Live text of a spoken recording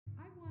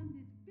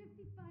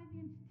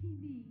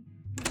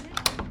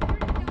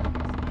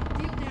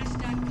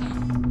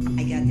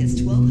I got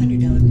this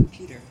 $1,200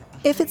 computer for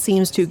If it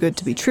seems too good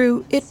to be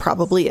true, it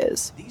probably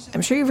is.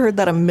 I'm sure you've heard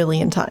that a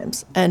million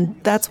times, and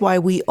that's why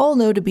we all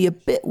know to be a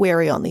bit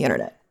wary on the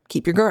internet.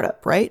 Keep your guard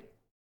up, right?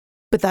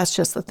 But that's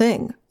just the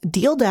thing.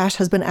 Deal Dash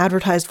has been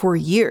advertised for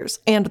years,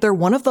 and they're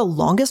one of the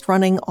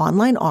longest-running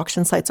online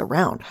auction sites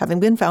around, having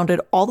been founded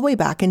all the way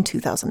back in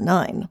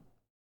 2009.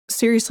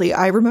 Seriously,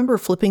 I remember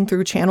flipping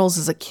through channels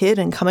as a kid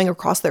and coming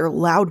across their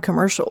loud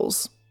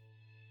commercials.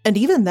 And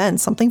even then,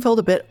 something felt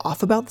a bit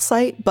off about the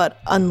site, but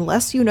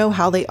unless you know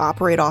how they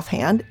operate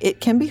offhand,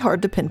 it can be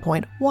hard to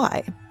pinpoint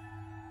why.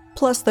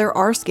 Plus, there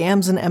are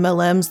scams and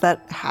MLMs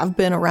that have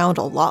been around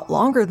a lot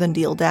longer than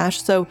Deal Dash,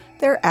 so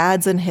their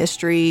ads and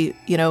history,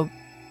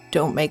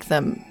 don't make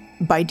them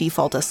by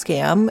default a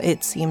scam.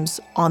 It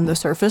seems on the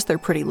surface they're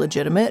pretty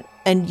legitimate,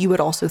 and you would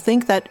also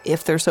think that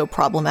if they're so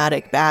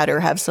problematic, bad, or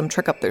have some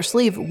trick up their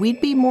sleeve,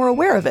 we'd be more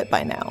aware of it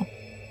by now.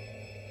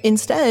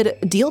 Instead,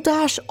 Deal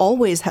Dash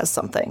always has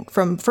something,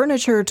 from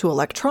furniture to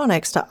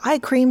electronics to eye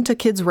cream to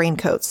kids'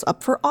 raincoats,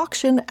 up for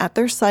auction at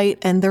their site,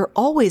 and they're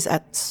always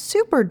at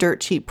super dirt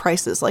cheap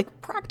prices,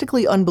 like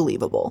practically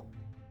unbelievable.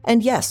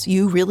 And yes,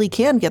 you really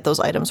can get those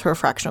items for a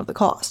fraction of the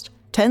cost.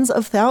 Tens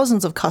of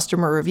thousands of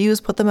customer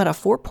reviews put them at a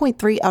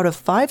 4.3 out of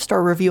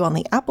 5-star review on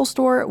the Apple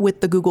Store,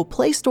 with the Google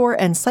Play Store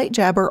and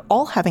SiteJabber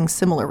all having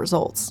similar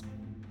results.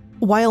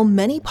 While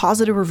many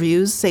positive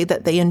reviews say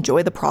that they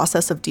enjoy the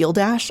process of Deal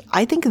Dash,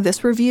 I think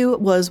this review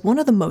was one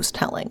of the most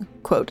telling.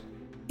 Quote,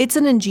 "It's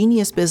an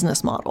ingenious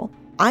business model.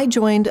 I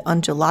joined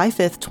on July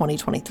 5th,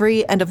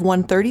 2023, and have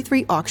won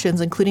 33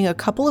 auctions, including a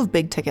couple of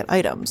big-ticket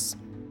items.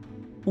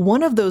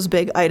 One of those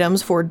big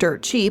items for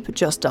dirt cheap,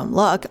 just dumb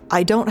luck,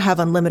 I don't have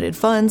unlimited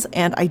funds,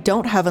 and I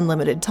don't have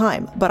unlimited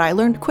time, but I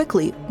learned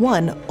quickly,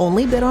 1,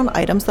 only bid on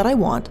items that I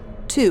want,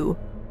 2,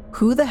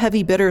 who the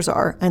heavy bidders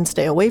are and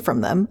stay away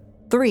from them,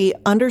 3,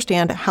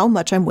 understand how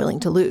much I'm willing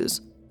to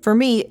lose. For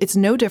me, it's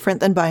no different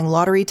than buying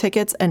lottery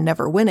tickets and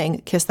never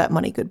winning, kiss that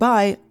money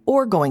goodbye,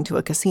 or going to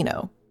a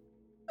casino."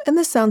 And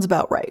this sounds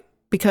about right,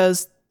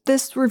 because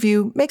this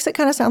review makes it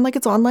kind of sound like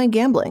it's online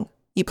gambling.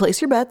 You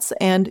place your bets,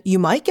 and you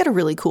might get a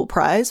really cool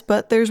prize,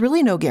 but there's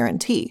really no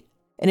guarantee.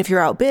 And if you're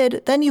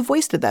outbid, then you've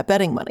wasted that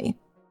betting money.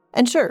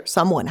 And sure,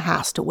 someone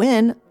has to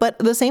win, but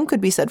the same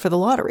could be said for the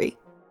lottery.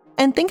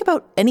 And think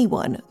about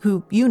anyone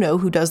who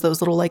does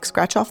those little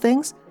scratch-off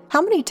things.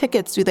 How many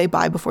tickets do they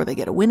buy before they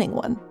get a winning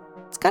one?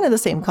 It's kind of the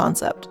same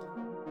concept.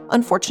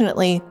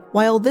 Unfortunately,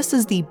 while this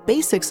is the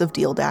basics of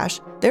Deal Dash,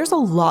 there's a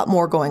lot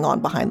more going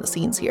on behind the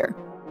scenes here.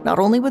 Not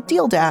only with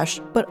Deal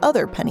Dash, but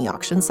other penny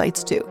auction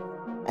sites too.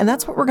 And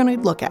that's what we're going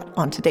to look at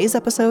on today's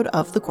episode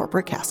of The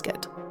Corporate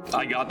Casket.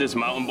 I got this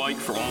mountain bike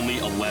for only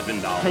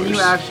 $11. Can you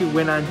actually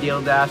win on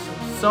Deal Dash?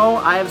 So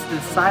I have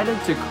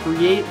decided to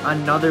create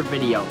another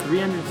video,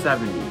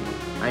 370.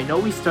 I know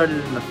we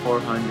started in the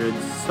 400s,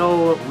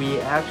 so we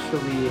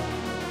actually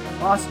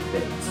lost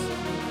bids.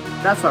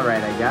 That's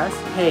alright, I guess.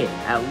 Hey,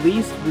 at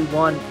least we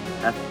won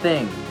a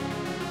thing.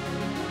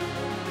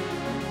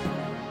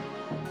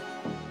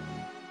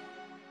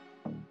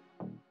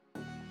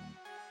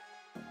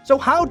 So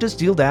how does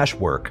Deal Dash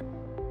work?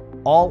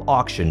 All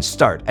auctions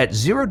start at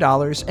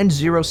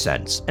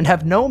 $0.00 and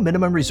have no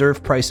minimum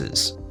reserve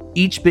prices.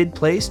 Each bid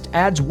placed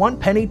adds 1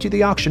 penny to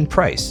the auction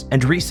price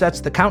and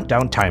resets the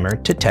countdown timer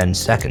to 10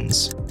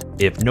 seconds.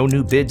 If no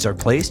new bids are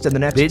placed, then the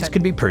next bids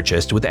can be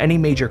purchased with any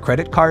major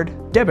credit card,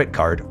 debit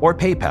card, or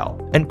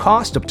PayPal, and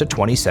cost up to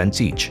 20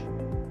 cents each.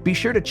 Be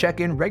sure to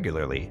check in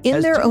regularly.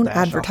 In their own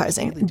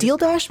advertising, Deal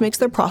Dash makes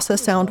their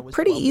process sound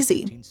pretty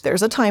easy.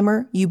 There's a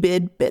timer, you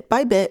bid bit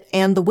by bit,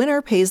 and the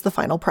winner pays the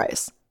final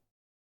price.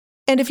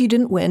 And if you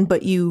didn't win,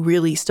 but you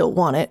really still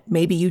want it,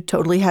 maybe you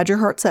totally had your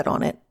heart set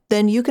on it,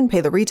 then you can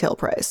pay the retail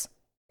price.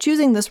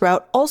 Choosing this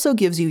route also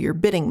gives you your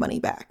bidding money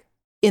back.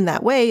 In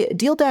that way,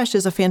 Deal Dash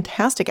is a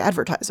fantastic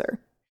advertiser.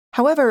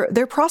 However,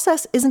 their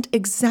process isn't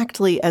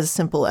exactly as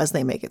simple as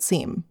they make it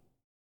seem.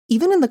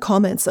 Even in the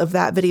comments of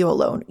that video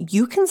alone,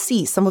 you can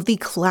see some of the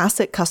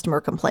classic customer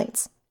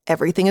complaints.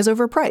 Everything is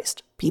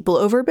overpriced, people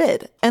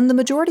overbid, and the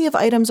majority of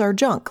items are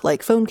junk,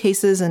 like phone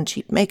cases and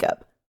cheap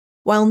makeup.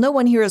 While no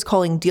one here is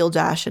calling Deal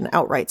Dash an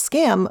outright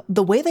scam,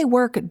 the way they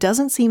work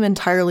doesn't seem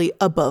entirely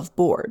above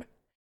board.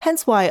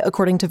 Hence why,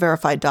 according to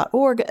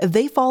Verified.org,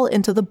 they fall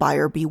into the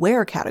buyer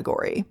beware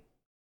category.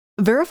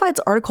 Verified's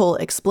article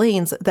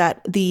explains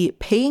that the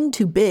paying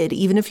to bid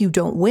even if you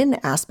don't win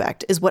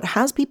aspect is what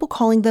has people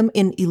calling them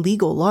an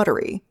illegal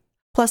lottery.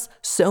 Plus,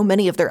 so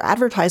many of their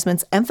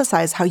advertisements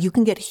emphasize how you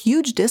can get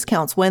huge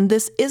discounts when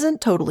this isn't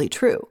totally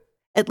true.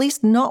 At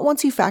least not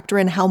once you factor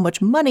in how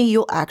much money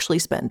you'll actually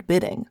spend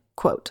bidding.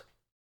 Quote,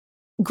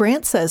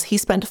 Grant says he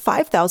spent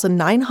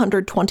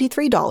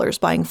 $5,923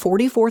 buying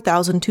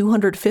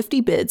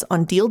 44,250 bids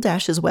on Deal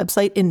Dash's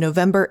website in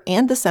November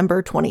and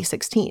December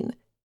 2016.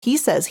 He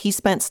says he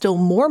spent still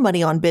more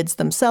money on bids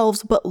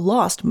themselves, but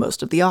lost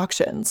most of the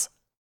auctions.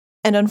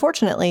 And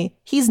unfortunately,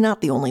 he's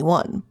not the only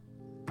one.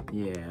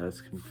 Yeah,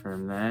 let's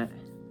confirm that.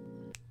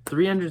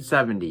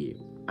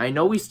 370. I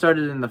know we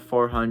started in the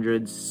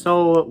 400s,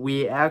 so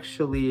we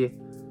actually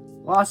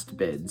lost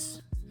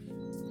bids.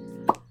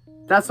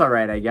 That's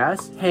alright, I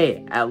guess.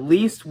 Hey, at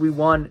least we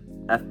won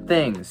a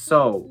thing,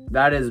 so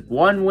that is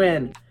one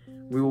win.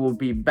 We will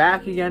be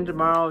back again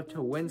tomorrow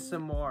to win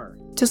some more.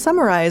 To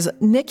summarize,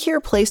 Nick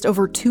here placed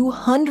over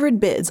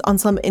 200 bids on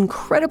some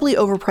incredibly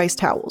overpriced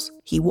towels.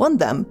 He won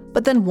them,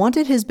 but then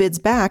wanted his bids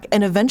back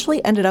and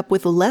eventually ended up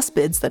with less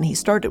bids than he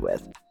started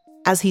with.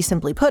 As he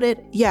simply put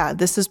it, yeah,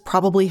 this is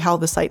probably how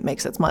the site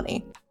makes its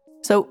money.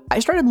 So I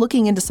started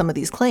looking into some of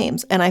these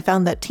claims, and I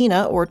found that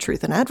Tina, or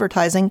Truth in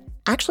Advertising,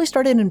 actually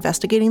started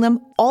investigating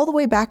them all the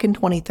way back in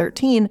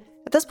 2013,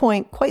 at this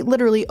point, quite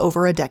literally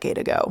over a decade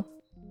ago.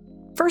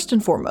 First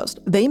and foremost,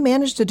 they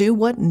managed to do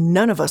what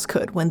none of us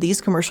could when these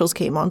commercials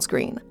came on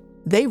screen.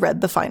 They read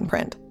the fine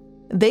print.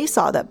 They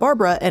saw that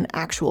Barbara, an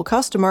actual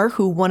customer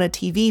who won a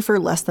TV for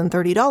less than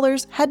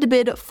 $30, had to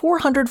bid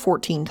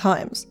 414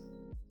 times.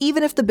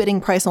 Even if the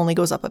bidding price only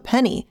goes up a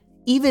penny,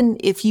 even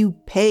if you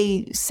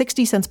pay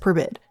 60 cents per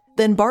bid,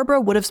 then Barbara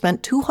would have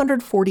spent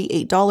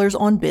 $248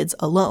 on bids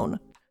alone.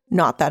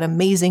 Not that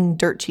amazing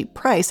dirt cheap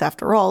price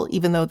after all,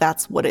 even though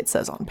that's what it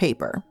says on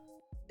paper.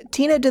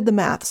 Tina did the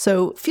math,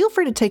 so feel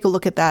free to take a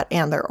look at that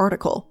and their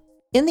article.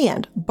 In the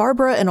end,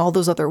 Barbara and all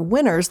those other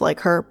winners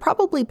like her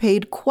probably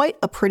paid quite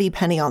a pretty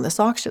penny on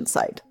this auction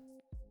site.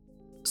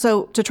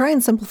 So to try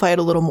and simplify it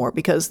a little more,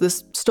 because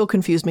this still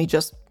confused me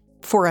just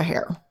for a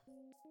hair.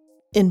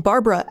 In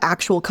Barbara,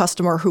 actual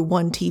customer who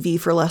won TV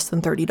for less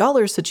than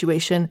 $30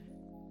 situation,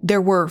 there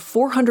were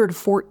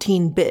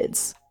 414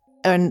 bids.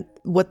 And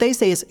what they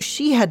say is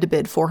she had to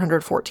bid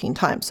 414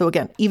 times. So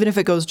again, even if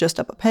it goes just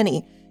up a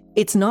penny,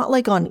 it's not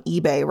like on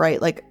eBay,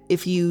 right? Like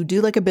if you do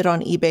like a bid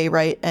on eBay,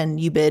 right, and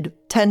you bid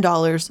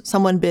 $10,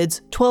 someone bids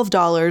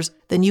 $12,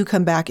 then you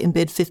come back and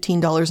bid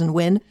 $15 and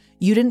win.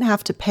 You didn't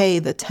have to pay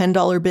the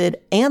 $10 bid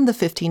and the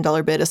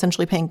 $15 bid,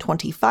 essentially paying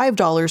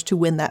 $25 to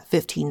win that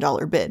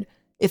 $15 bid,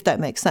 if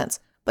that makes sense.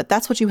 But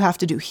that's what you have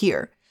to do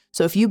here.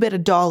 So if you bid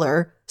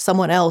 $1,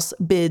 someone else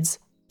bids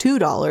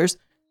 $2,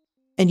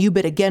 and you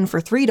bid again for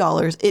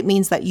 $3, it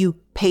means that you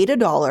paid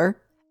 $1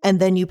 and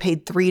then you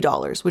paid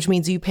 $3, which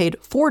means you paid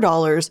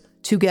 $4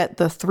 to get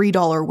the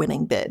 $3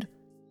 winning bid.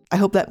 I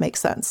hope that makes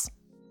sense.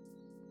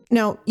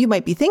 Now, you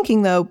might be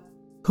thinking though,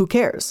 who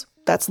cares?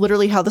 That's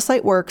literally how the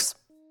site works.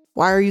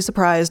 Why are you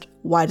surprised?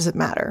 Why does it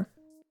matter?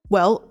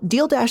 Well,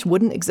 Deal Dash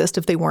wouldn't exist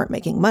if they weren't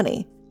making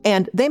money,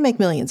 and they make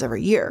millions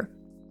every year.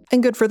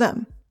 And good for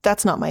them.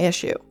 That's not my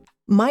issue.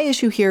 My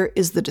issue here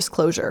is the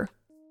disclosure.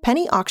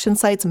 Penny auction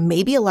sites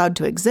may be allowed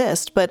to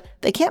exist, but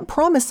they can't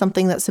promise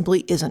something that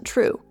simply isn't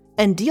true.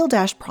 And Deal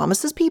Dash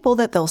promises people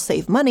that they'll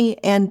save money,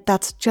 and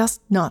that's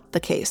just not the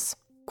case.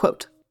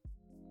 Quote,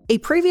 a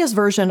previous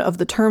version of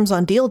the terms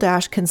on Deal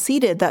Dash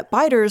conceded that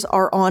bidders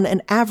are on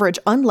an average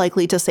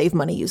unlikely to save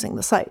money using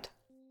the site.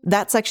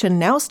 That section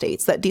now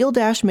states that Deal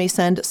Dash may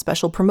send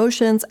special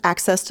promotions,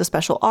 access to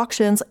special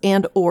auctions,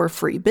 and/or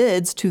free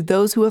bids to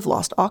those who have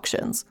lost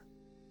auctions.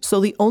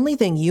 So the only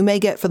thing you may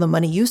get for the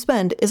money you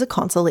spend is a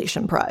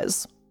consolation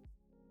prize.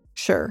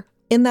 Sure,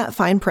 in that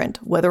fine print,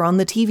 whether on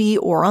the TV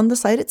or on the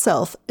site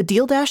itself,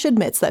 Deal Dash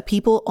admits that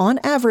people on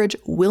average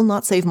will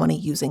not save money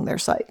using their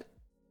site.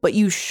 But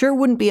you sure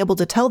wouldn't be able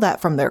to tell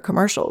that from their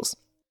commercials.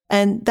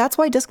 And that's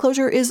why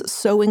disclosure is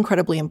so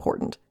incredibly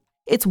important.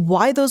 It's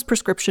why those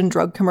prescription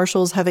drug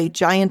commercials have a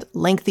giant,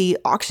 lengthy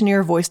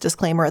auctioneer voice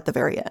disclaimer at the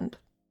very end.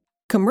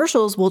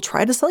 Commercials will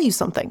try to sell you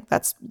something.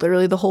 That's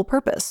literally the whole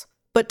purpose.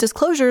 But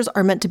disclosures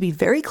are meant to be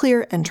very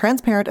clear and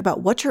transparent about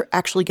what you're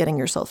actually getting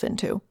yourself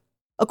into.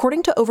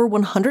 According to over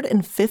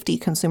 150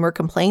 consumer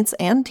complaints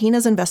and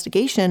Tina's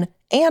investigation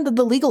and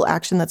the legal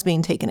action that's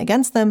being taken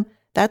against them,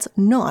 that's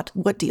not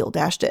what Deal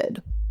Dash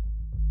did.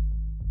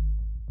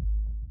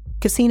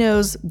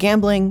 Casinos,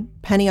 gambling,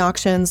 penny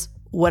auctions,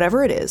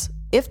 whatever it is,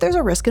 if there's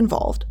a risk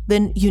involved,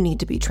 then you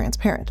need to be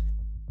transparent.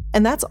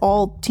 And that's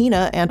all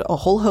Tina and a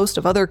whole host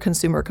of other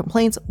consumer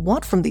complaints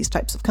want from these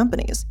types of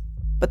companies.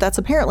 But that's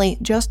apparently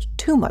just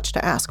too much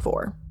to ask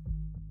for.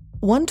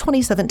 One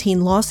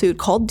 2017 lawsuit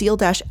called Deal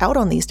Dash out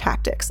on these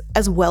tactics,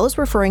 as well as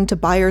referring to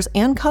buyers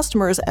and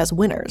customers as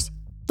winners.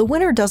 The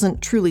winner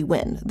doesn't truly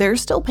win. They're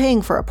still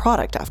paying for a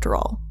product after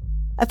all.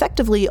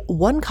 Effectively,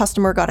 one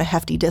customer got a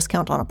hefty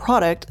discount on a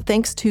product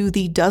thanks to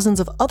the dozens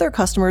of other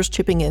customers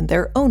chipping in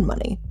their own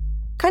money.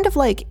 Kind of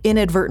like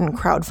inadvertent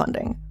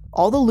crowdfunding.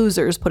 All the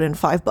losers put in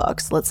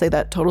 $5, let's say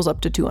that totals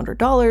up to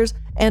 $200,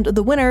 and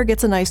the winner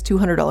gets a nice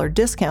 $200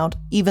 discount,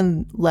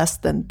 even less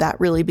than that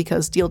really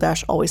because Deal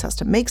Dash always has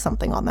to make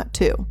something on that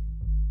too.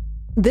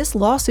 This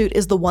lawsuit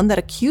is the one that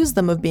accused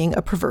them of being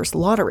a perverse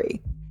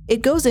lottery.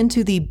 It goes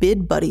into the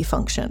bid buddy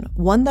function,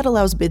 one that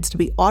allows bids to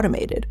be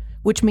automated,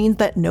 which means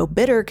that no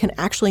bidder can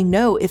actually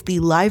know if the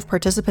live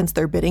participants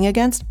they're bidding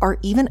against are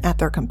even at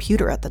their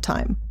computer at the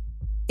time.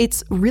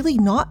 It's really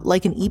not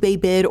like an eBay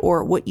bid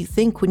or what you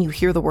think when you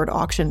hear the word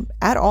auction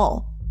at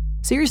all.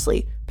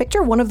 Seriously,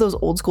 picture one of those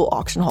old school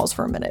auction halls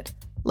for a minute.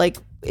 Like,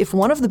 if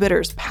one of the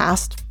bidders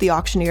passed the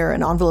auctioneer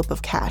an envelope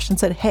of cash and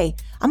said, "Hey,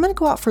 I'm gonna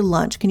go out for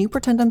lunch, can you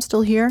pretend I'm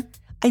still here?"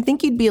 I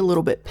think you'd be a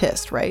little bit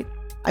pissed, right?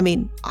 I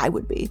mean, I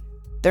would be.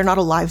 They're not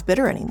a live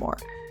bidder anymore.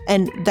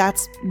 And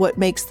that's what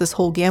makes this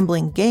whole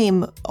gambling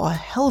game a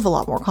hell of a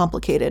lot more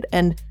complicated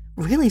and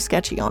really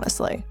sketchy,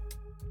 honestly.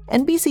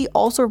 NBC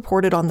also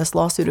reported on this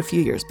lawsuit a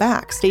few years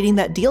back, stating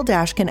that Deal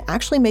Dash can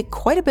actually make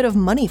quite a bit of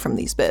money from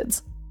these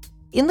bids.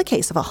 In the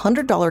case of a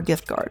 $100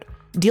 gift card,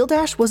 Deal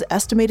Dash was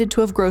estimated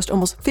to have grossed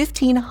almost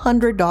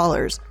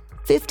 $1,500,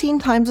 15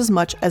 times as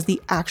much as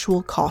the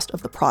actual cost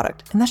of the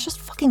product. And that's just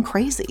fucking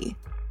crazy.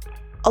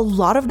 A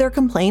lot of their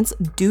complaints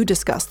do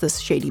discuss this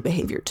shady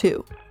behavior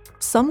too.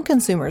 Some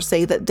consumers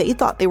say that they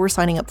thought they were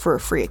signing up for a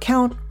free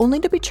account only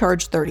to be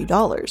charged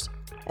 $30.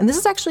 And this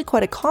is actually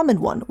quite a common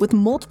one, with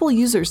multiple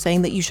users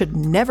saying that you should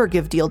never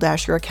give Deal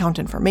Dash your account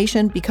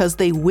information because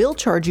they will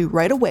charge you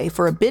right away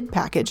for a bid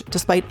package,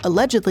 despite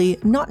allegedly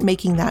not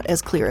making that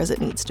as clear as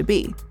it needs to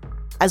be.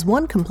 As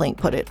one complaint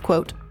put it,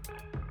 quote,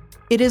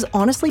 "It is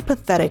honestly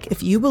pathetic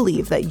if you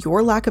believe that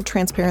your lack of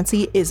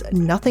transparency is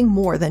nothing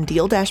more than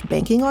Deal Dash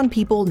banking on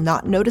people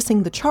not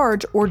noticing the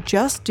charge or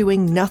just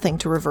doing nothing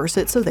to reverse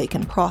it so they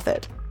can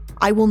profit.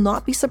 I will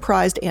not be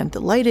surprised and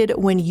delighted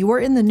when you are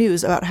in the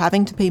news about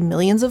having to pay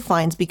millions of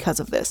fines because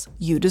of this.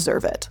 You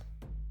deserve it."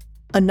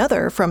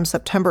 Another, from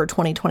September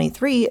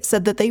 2023,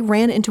 said that they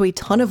ran into a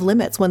ton of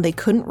limits when they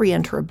couldn't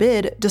re-enter a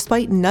bid,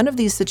 despite none of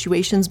these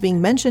situations being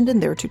mentioned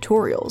in their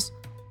tutorials.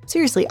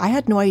 Seriously, I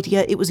had no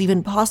idea it was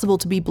even possible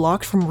to be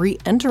blocked from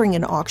re-entering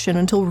an auction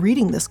until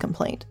reading this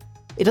complaint.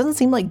 It doesn't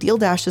seem like Deal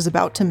Dash is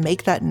about to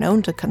make that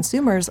known to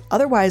consumers,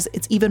 otherwise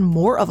it's even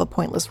more of a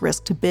pointless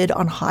risk to bid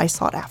on high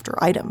sought-after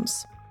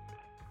items.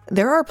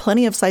 There are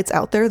plenty of sites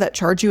out there that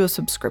charge you a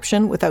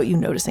subscription without you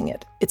noticing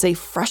it. It's a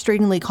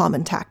frustratingly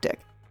common tactic,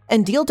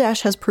 and Deal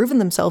Dash has proven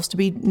themselves to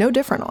be no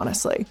different,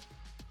 honestly.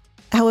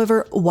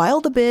 However, while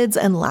the bids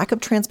and lack of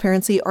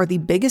transparency are the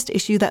biggest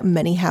issue that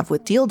many have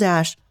with Deal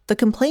Dash, the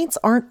complaints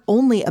aren't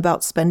only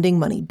about spending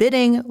money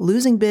bidding,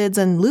 losing bids,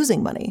 and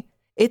losing money.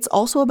 It's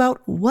also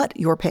about what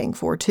you're paying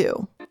for,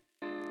 too.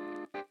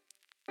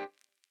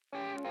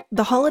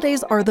 The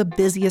holidays are the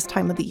busiest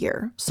time of the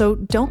year, so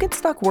don't get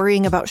stuck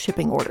worrying about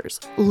shipping orders.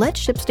 Let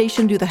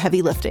ShipStation do the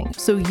heavy lifting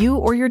so you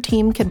or your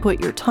team can put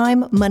your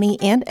time, money,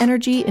 and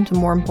energy into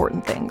more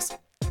important things.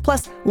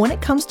 Plus, when it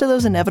comes to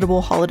those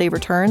inevitable holiday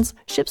returns,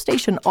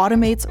 ShipStation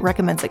automates,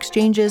 recommends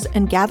exchanges,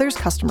 and gathers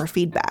customer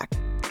feedback.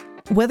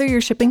 Whether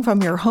you're shipping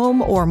from your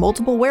home or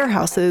multiple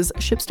warehouses,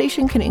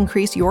 ShipStation can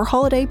increase your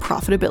holiday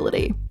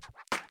profitability.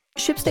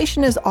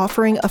 ShipStation is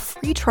offering a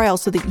free trial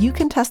so that you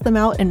can test them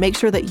out and make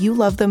sure that you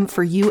love them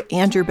for you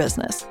and your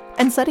business.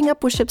 And setting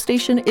up with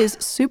ShipStation is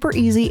super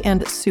easy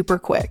and super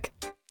quick.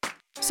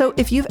 So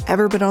if you've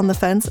ever been on the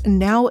fence,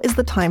 now is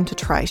the time to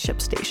try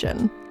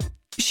ShipStation.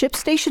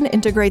 ShipStation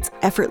integrates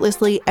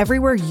effortlessly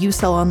everywhere you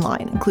sell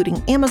online,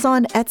 including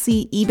Amazon,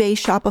 Etsy, eBay,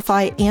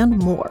 Shopify, and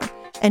more.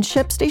 And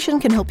ShipStation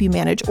can help you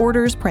manage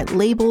orders, print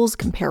labels,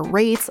 compare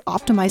rates,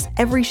 optimize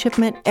every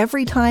shipment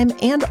every time,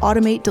 and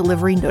automate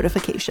delivery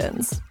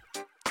notifications.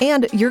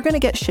 And you're going to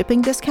get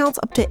shipping discounts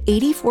up to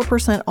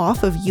 84%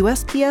 off of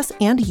USPS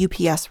and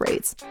UPS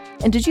rates.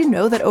 And did you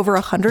know that over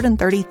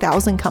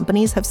 130,000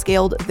 companies have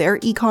scaled their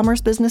e-commerce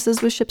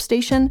businesses with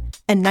ShipStation?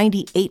 And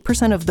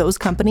 98% of those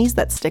companies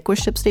that stick with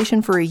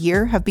ShipStation for a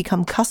year have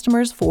become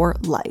customers for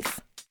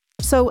life.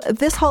 So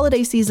this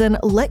holiday season,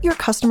 let your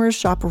customers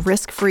shop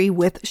risk-free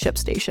with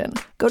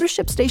ShipStation. Go to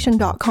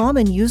ShipStation.com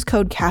and use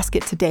code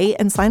CASKET today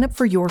and sign up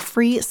for your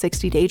free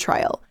 60-day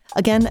trial.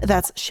 Again,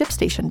 that's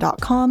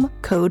ShipStation.com,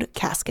 code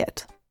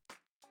CASKET.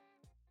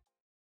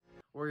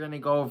 We're going to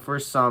go for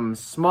some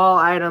small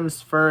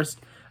items first.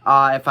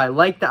 If I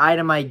like the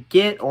item I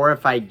get, or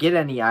if I get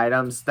any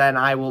items, then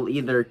I will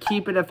either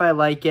keep it if I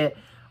like it,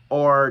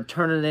 or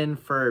turn it in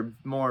for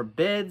more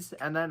bids,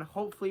 and then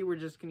hopefully we're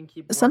just going to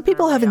keep... Some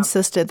people have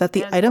insisted that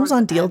the items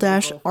on Deal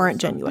Dash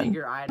aren't genuine.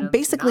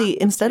 Basically,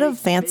 instead of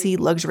fancy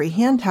luxury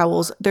hand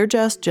towels, they're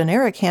just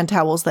generic hand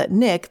towels that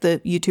Nick,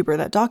 the YouTuber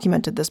that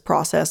documented this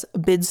process,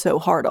 bid so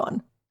hard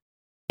on.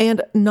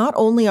 And not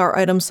only are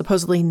items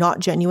supposedly not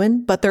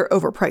genuine, but they're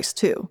overpriced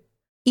too.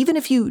 Even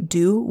if you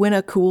do win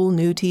a cool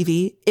new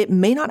TV, it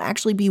may not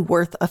actually be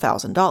worth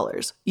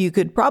 $1,000. You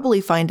could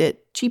probably find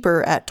it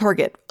cheaper at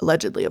Target,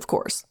 allegedly, of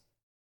course.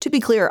 To be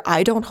clear,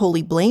 I don't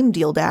wholly blame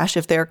Deal Dash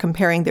if they're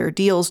comparing their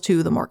deals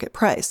to the market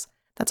price.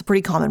 That's a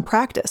pretty common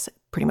practice.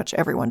 Pretty much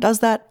everyone does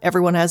that.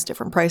 Everyone has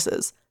different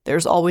prices.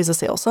 There's always a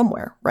sale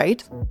somewhere,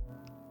 right?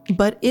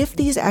 But if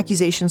these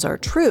accusations are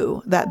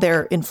true, that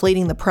they're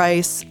inflating the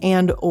price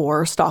and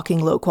or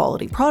stocking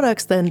low-quality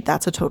products, then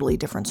that's a totally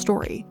different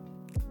story.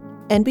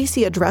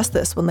 NBC addressed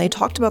this when they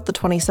talked about the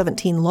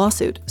 2017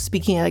 lawsuit,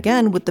 speaking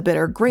again with the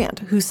bidder Grant,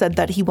 who said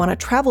that he won a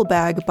travel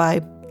bag by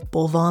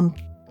Bolvin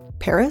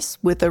Paris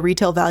with a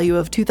retail value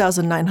of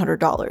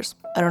 $2,900.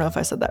 I don't know if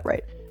I said that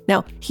right.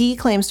 Now, he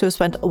claims to have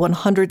spent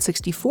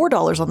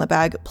 $164 on the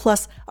bag,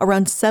 plus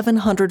around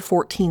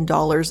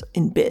 $714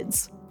 in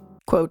bids.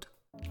 Quote,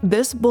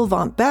 "This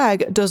Bolvin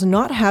bag does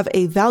not have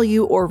a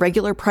value or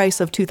regular price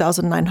of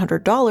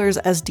 $2,900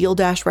 as Deal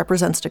Dash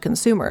represents to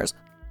consumers.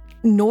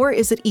 Nor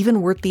is it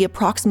even worth the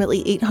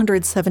approximately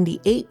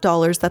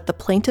 $878 that the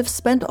plaintiff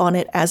spent on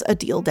it as a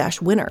Deal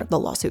Dash winner, the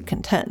lawsuit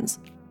contends.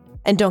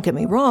 And don't get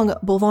me wrong,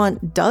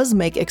 Bolvant does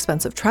make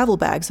expensive travel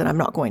bags, and I'm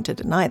not going to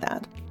deny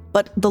that.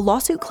 But the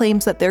lawsuit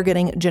claims that they're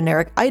getting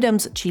generic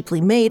items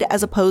cheaply made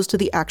as opposed to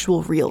the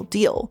actual real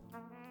deal.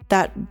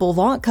 That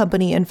Bolvant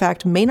company, in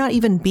fact, may not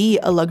even be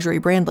a luxury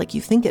brand like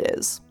you think it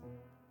is.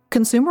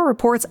 Consumer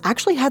Reports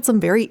actually had some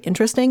very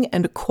interesting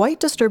and quite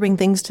disturbing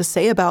things to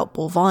say about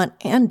Bolvant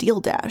and Deal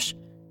Dash.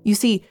 You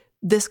see,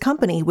 this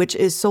company, which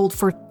is sold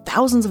for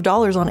thousands of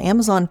dollars on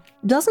Amazon,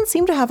 doesn't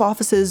seem to have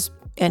offices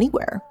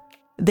anywhere.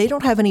 They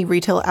don't have any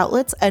retail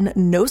outlets and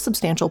no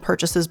substantial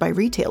purchases by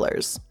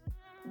retailers.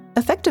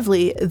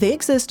 Effectively, they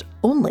exist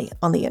only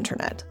on the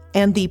internet,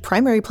 and the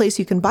primary place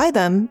you can buy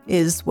them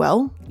is,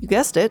 well, you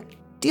guessed it,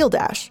 Deal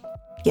Dash.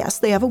 Yes,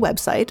 they have a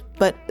website,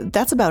 but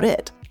that's about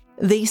it.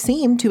 They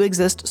seem to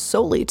exist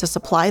solely to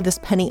supply this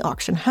penny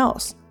auction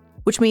house,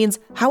 which means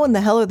how in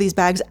the hell are these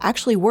bags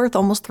actually worth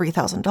almost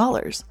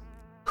 $3,000?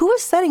 Who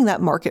is setting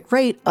that market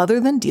rate other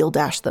than Deal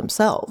Dash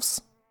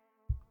themselves?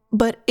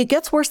 But it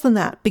gets worse than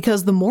that,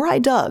 because the more I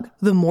dug,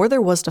 the more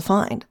there was to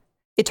find.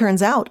 It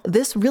turns out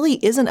this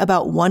really isn't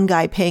about one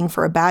guy paying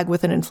for a bag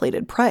with an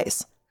inflated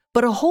price,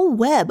 but a whole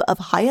web of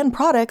high-end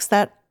products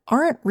that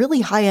aren't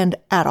really high-end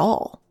at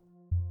all.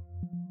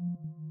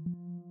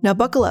 Now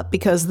buckle up,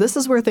 because this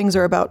is where things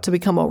are about to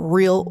become a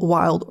real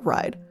wild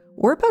ride.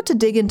 We're about to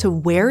dig into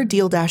where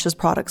Deal Dash's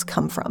products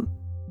come from.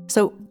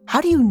 So how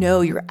do you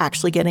know you're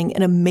actually getting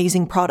an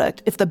amazing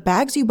product if the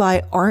bags you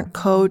buy aren't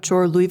Coach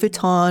or Louis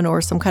Vuitton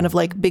or some kind of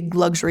like big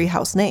luxury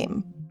house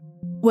name?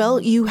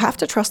 Well, you have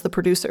to trust the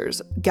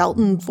producers.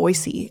 Galton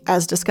Voicy,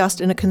 as discussed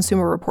in a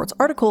Consumer Reports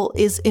article,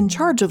 is in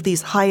charge of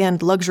these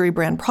high-end luxury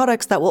brand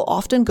products that will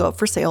often go up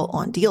for sale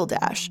on Deal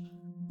Dash.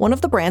 One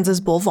of the brands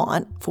is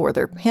Bolvant for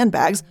their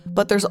handbags,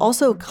 but there's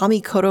also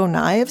Kamikoto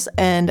knives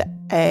and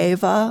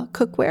Ava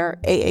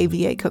cookware,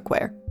 AAVA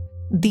cookware.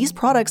 These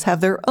products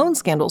have their own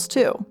scandals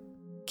too.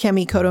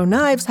 Kamikoto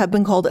knives have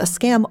been called a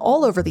scam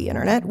all over the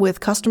internet, with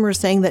customers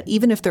saying that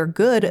even if they're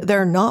good,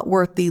 they're not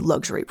worth the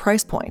luxury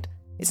price point.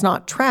 It's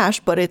not trash,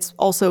 but it's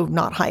also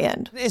not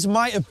high-end. It's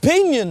my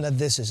opinion that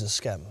this is a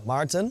scam,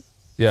 Martin.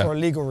 Yeah. For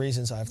legal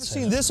reasons, I have to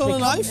say. Seen this on a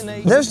knife?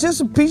 There's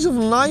just a piece of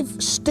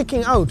knife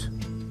sticking out.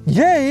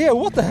 Yeah,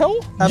 what the hell?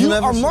 You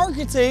are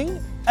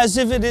marketing as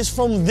if it is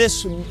from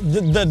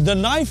the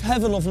knife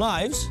heaven of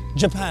knives,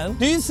 Japan.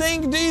 Do you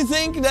think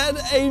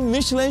that a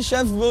Michelin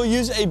chef will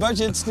use a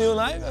budget steel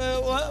knife?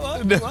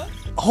 What?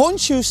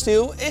 Honshu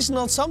steel is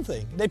not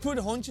something. They put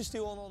Honshu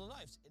steel on all the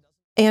knives.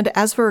 And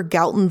as for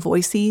Galton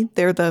Voicy,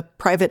 they're the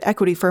private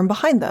equity firm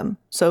behind them.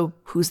 So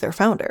who's their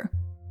founder?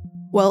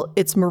 Well,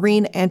 it's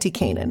Marine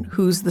Antikainen,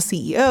 who's the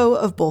CEO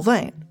of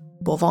Bolvant,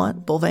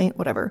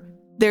 whatever.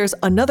 There's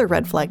another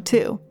red flag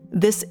too.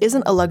 This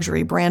isn't a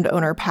luxury brand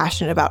owner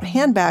passionate about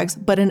handbags,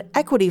 but an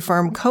equity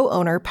firm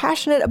co-owner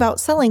passionate about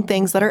selling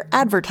things that are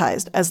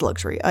advertised as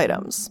luxury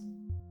items.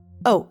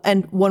 Oh,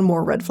 and one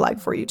more red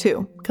flag for you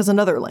too, because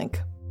another link.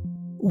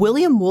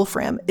 William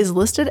Wolfram is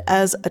listed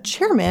as a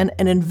chairman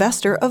and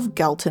investor of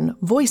Galton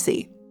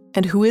Voicy.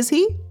 And who is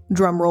he?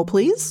 Drumroll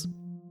please.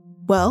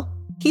 Well,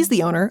 he's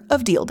the owner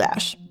of Deal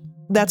Dash.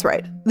 That's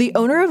right. The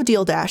owner of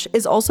Deal Dash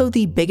is also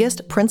the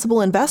biggest principal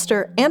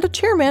investor and a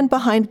chairman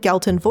behind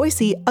Galton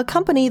Voicy, a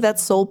company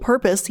that's sole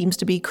purpose seems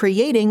to be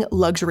creating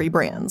luxury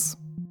brands.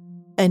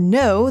 And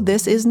no,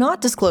 this is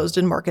not disclosed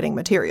in marketing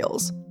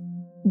materials.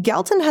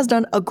 Galton has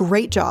done a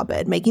great job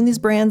at making these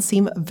brands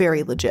seem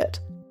very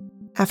legit.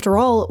 After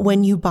all,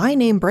 when you buy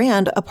name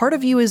brand, a part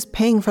of you is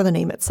paying for the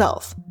name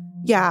itself.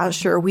 Yeah,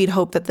 sure, we'd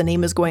hope that the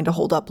name is going to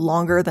hold up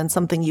longer than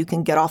something you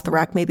can get off the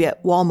rack maybe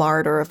at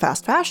Walmart or a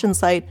fast fashion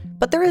site,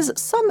 but there is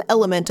some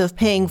element of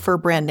paying for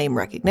brand name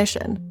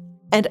recognition.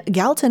 And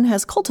Galton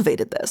has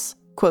cultivated this.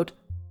 Quote,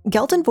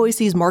 Galton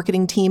Voicy's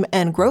marketing team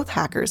and growth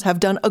hackers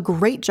have done a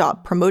great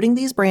job promoting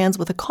these brands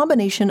with a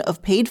combination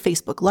of paid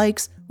Facebook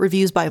likes,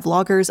 reviews by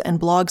vloggers and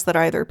blogs that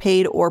are either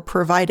paid or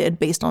provided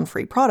based on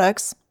free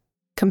products,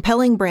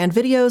 compelling brand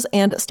videos,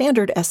 and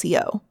standard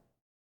SEO.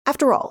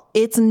 After all,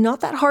 it's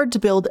not that hard to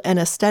build an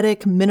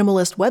aesthetic,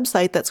 minimalist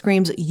website that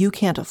screams you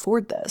can't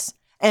afford this.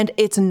 And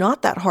it's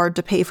not that hard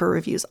to pay for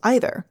reviews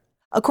either.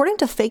 According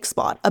to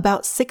FakeSpot,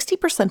 about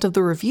 60% of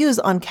the reviews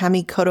on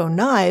Kamikoto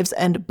knives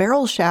and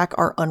Barrel Shack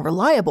are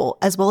unreliable,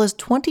 as well as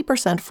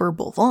 20% for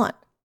Bolvant.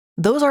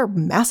 Those are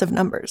massive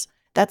numbers.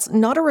 That's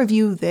not a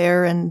review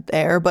there and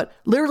there, but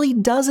literally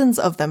dozens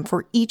of them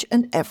for each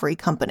and every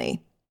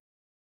company.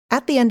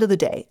 At the end of the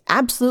day,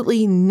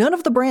 absolutely none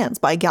of the brands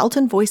by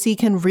Galton Voicy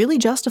can really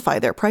justify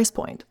their price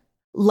point.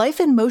 Life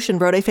in Motion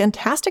wrote a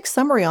fantastic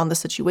summary on the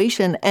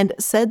situation and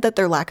said that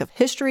their lack of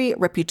history,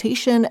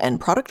 reputation,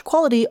 and product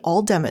quality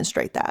all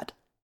demonstrate that.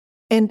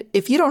 And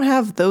if you don't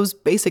have those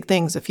basic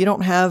things, if you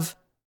don't have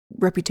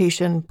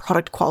reputation,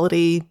 product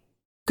quality,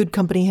 good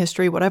company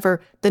history,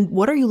 whatever, then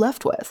what are you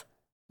left with?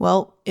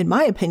 Well, in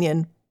my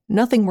opinion,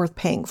 nothing worth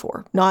paying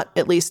for. Not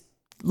at least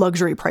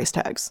luxury price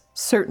tags.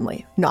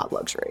 Certainly not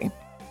luxury.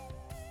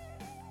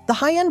 The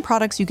high-end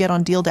products you get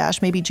on Deal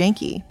Dash may be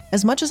janky.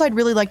 As much as I'd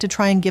really like to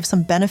try and give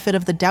some benefit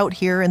of the doubt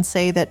here and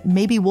say that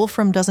maybe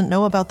Wolfram doesn't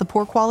know about the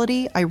poor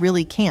quality, I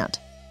really can't.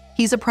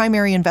 He's a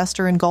primary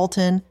investor in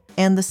Galton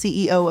and the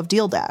CEO of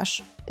Deal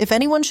Dash. If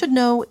anyone should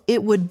know,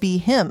 it would be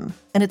him,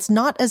 and it's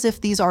not as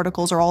if these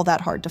articles are all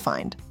that hard to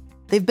find.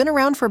 They've been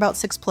around for about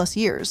 6+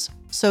 years,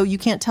 so you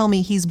can't tell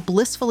me he's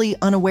blissfully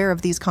unaware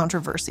of these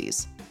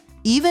controversies.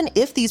 Even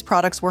if these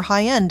products were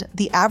high-end,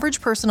 the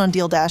average person on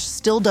Deal Dash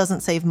still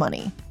doesn't save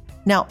money.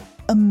 Now,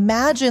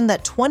 imagine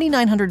that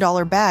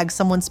 $2,900 bag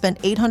someone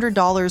spent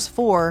 $800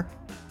 for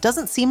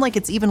doesn't seem like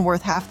it's even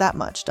worth half that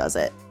much, does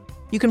it?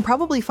 You can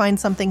probably find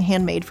something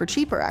handmade for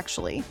cheaper,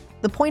 actually.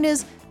 The point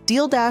is,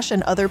 Deal Dash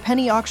and other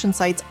penny auction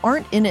sites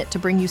aren't in it to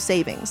bring you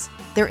savings.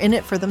 They're in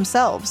it for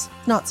themselves.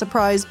 Not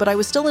surprised, but I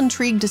was still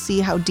intrigued to see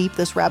how deep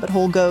this rabbit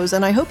hole goes,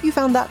 and I hope you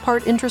found that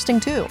part interesting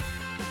too.